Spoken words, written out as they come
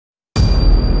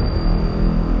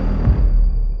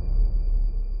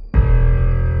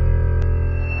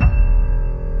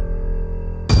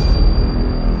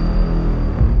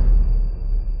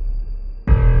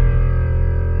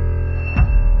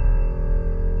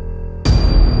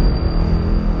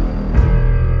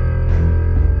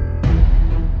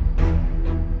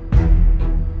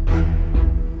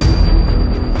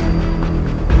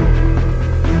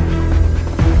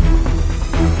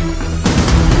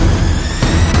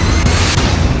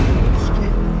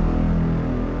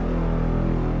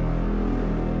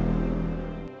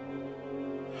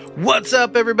What's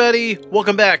up, everybody?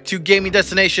 Welcome back to Gaming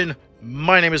Destination.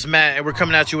 My name is Matt, and we're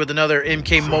coming at you with another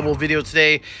Mkmobile video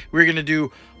today. We're going to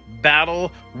do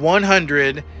Battle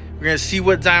 100. We're going to see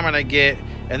what diamond I get,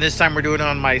 and this time we're doing it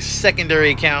on my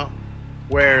secondary account,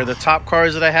 where the top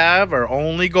cards that I have are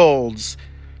only golds.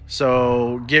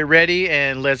 So get ready,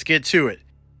 and let's get to it.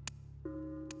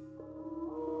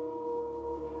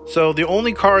 So the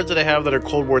only cards that I have that are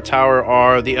Cold War Tower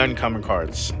are the uncommon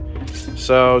cards.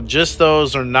 So just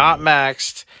those are not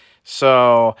maxed.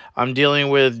 So I'm dealing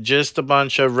with just a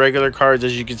bunch of regular cards,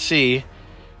 as you can see.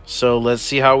 So let's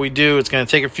see how we do. It's going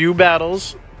to take a few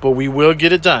battles, but we will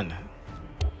get it done.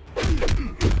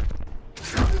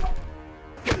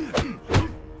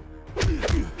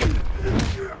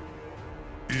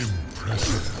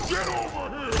 Impressive. Get over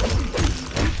here.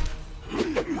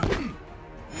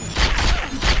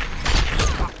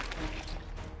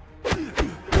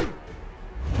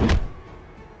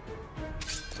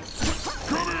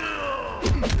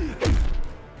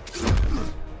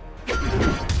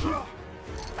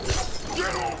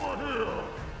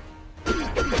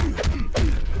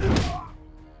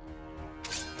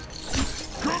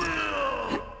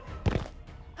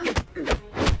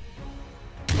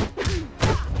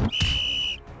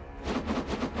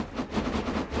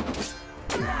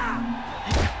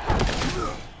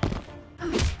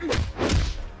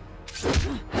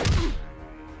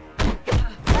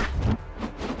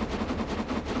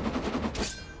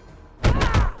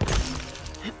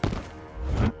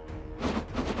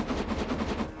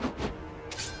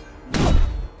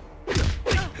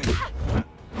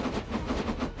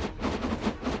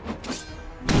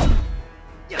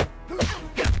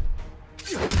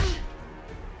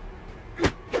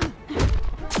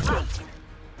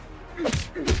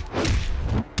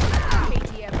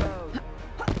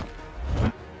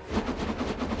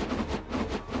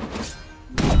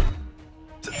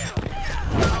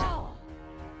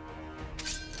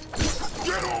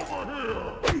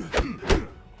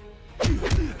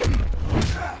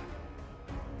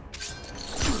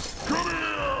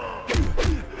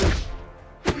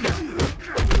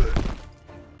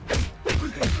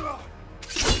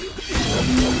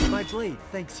 My blade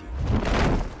thanks you.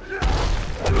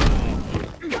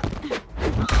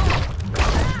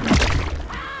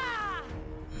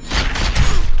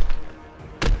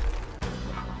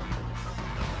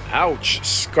 Ouch,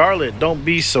 Scarlet, don't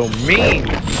be so mean.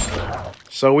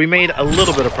 So we made a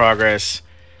little bit of progress,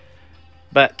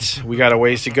 but we got a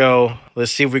ways to go.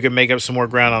 Let's see if we can make up some more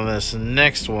ground on this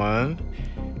next one.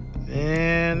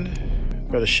 And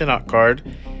got a Shinnok card.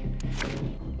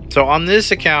 So on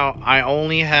this account, I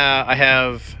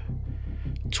have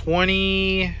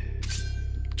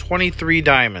 23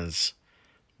 diamonds,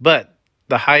 but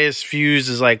the highest fuse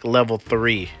is like level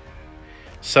 3.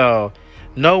 So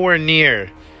nowhere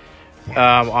near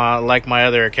like my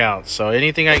other accounts. So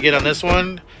anything I get on this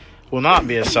one will not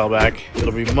be a sellback.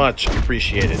 It'll be much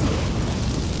appreciated.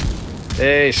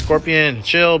 Hey, Scorpion,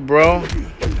 chill, bro.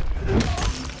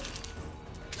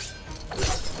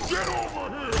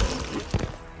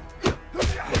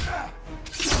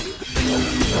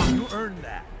 You earned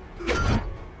that.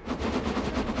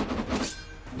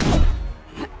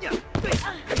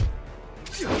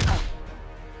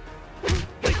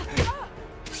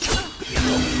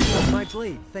 My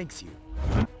blade thanks you.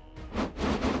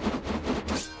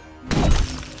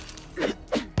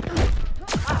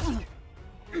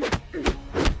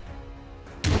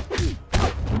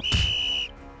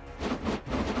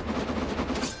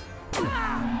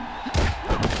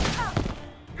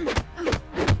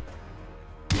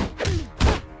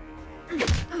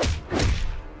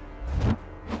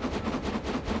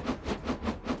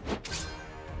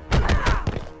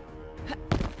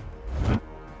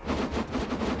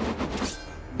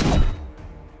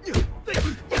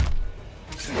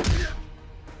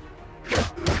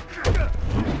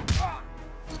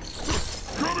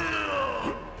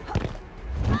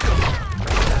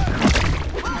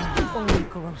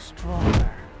 Grow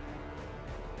stronger.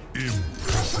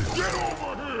 Impressive. Get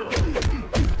over here.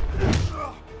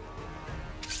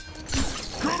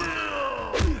 Come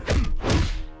here.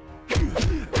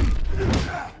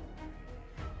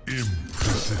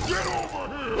 Impressive. Get over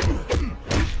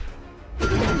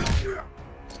here.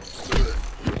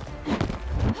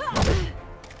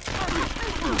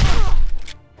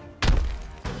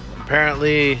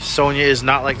 Apparently, Sonya is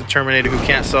not like the Terminator who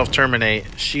can't self-terminate.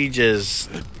 She just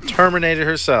terminated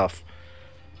herself.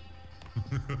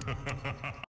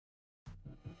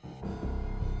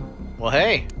 Well,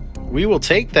 hey, we will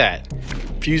take that.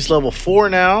 Fuse level 4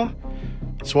 now.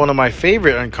 It's one of my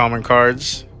favorite uncommon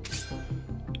cards.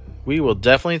 We will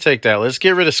definitely take that. Let's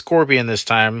get rid of Scorpion this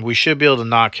time. We should be able to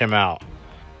knock him out.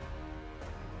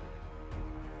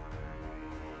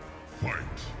 Fight.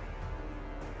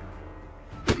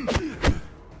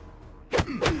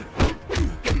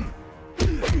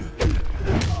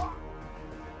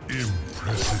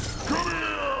 Impressive. Come here.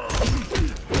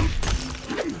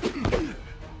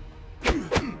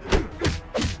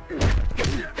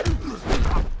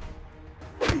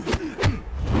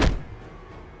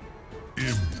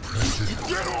 Impressive.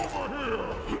 Get over here.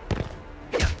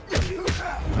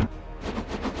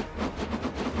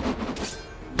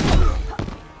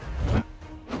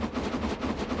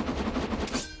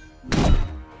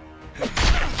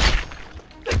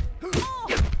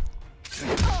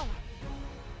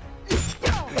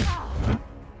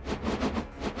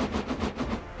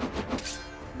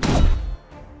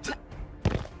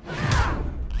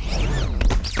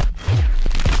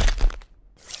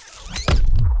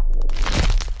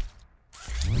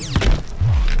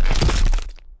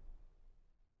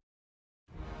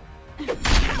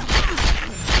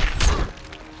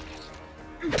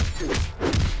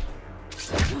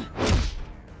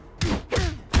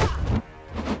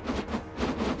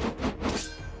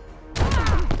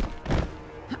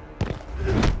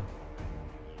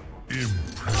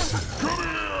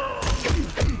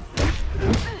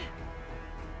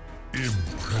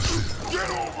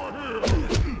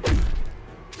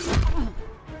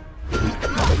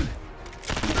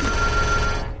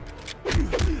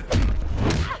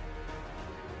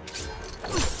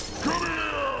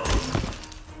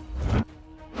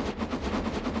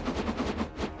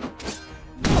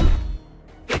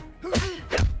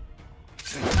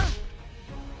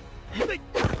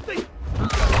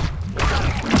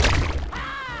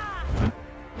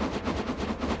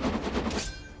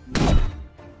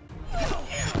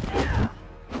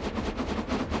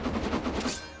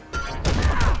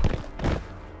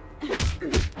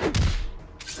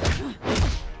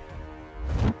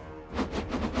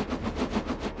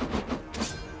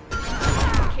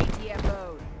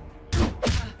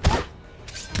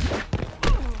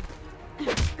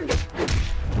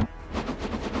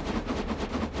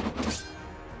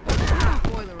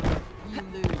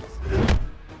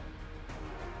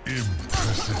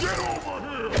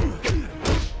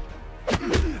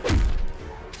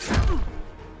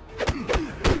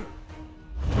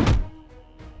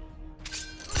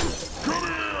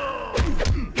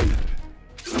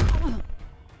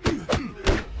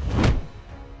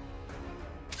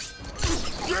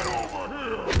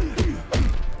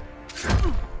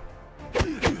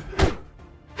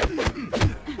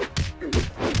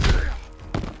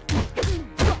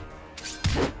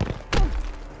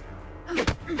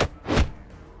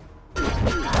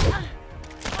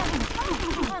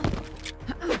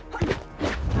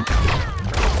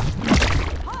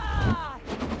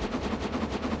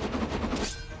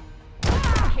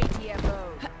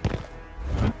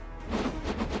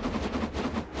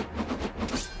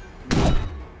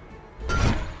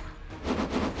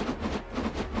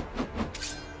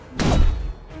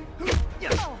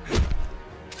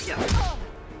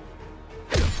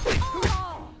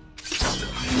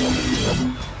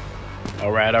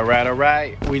 All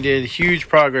right. We did huge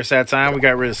progress that time. We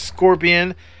got rid of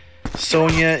Scorpion.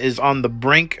 Sonya is on the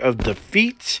brink of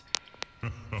defeat.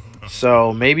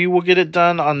 So maybe we'll get it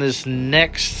done on this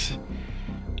next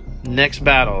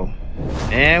battle.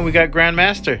 And we got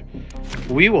Grandmaster.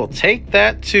 We will take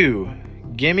that too.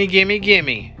 Gimme, gimme,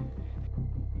 gimme.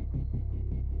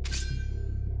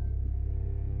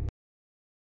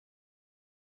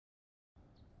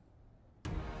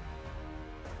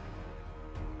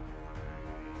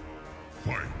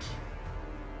 Fight.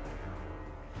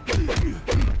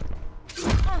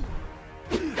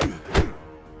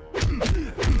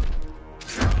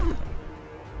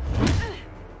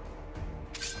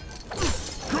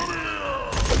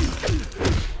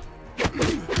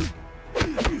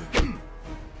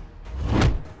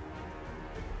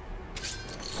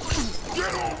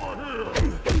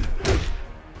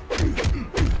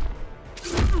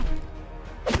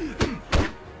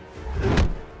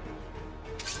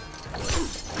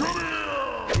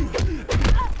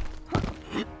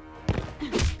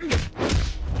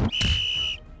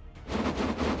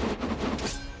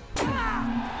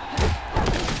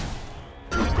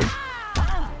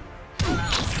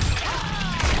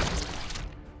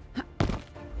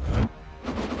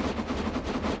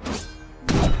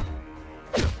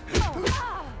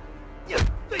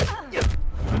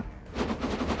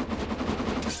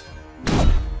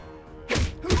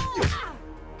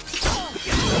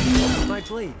 My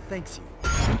blade thanks you.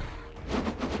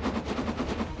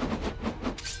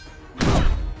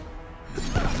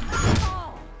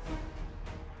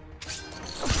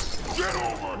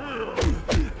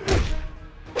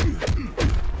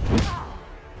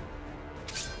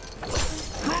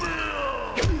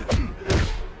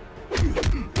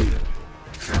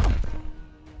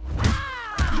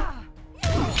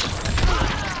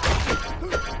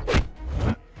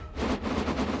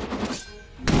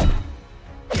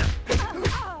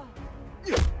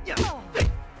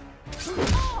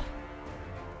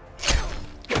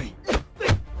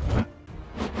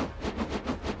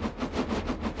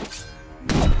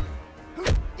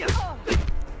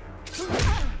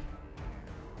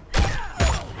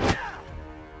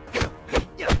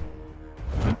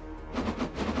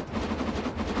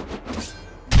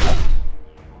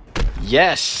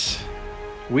 Yes,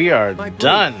 we are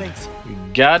done. We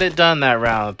got it done that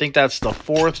round. I think that's the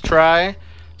 4th try.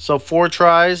 So 4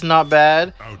 tries, not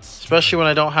bad. Especially when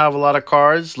I don't have a lot of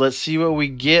cards. Let's see what we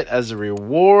get as a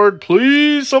reward.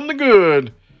 Please, something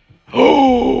good.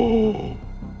 Oh!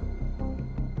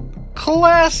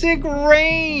 Classic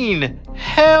Rain.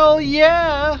 Hell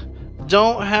yeah.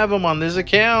 Don't have him on this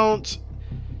account.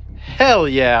 Hell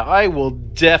yeah. I will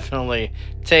definitely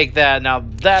take that. Now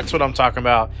that's what I'm talking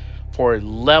about for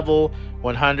level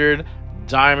 100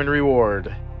 diamond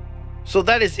reward. So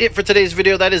that is it for today's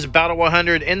video. That is Battle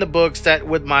 100 in the books. That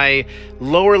with my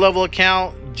lower level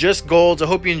account, just golds. I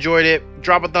hope you enjoyed it.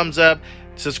 Drop a thumbs up.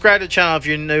 Subscribe to the channel if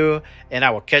you're new. And I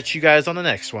will catch you guys on the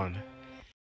next one.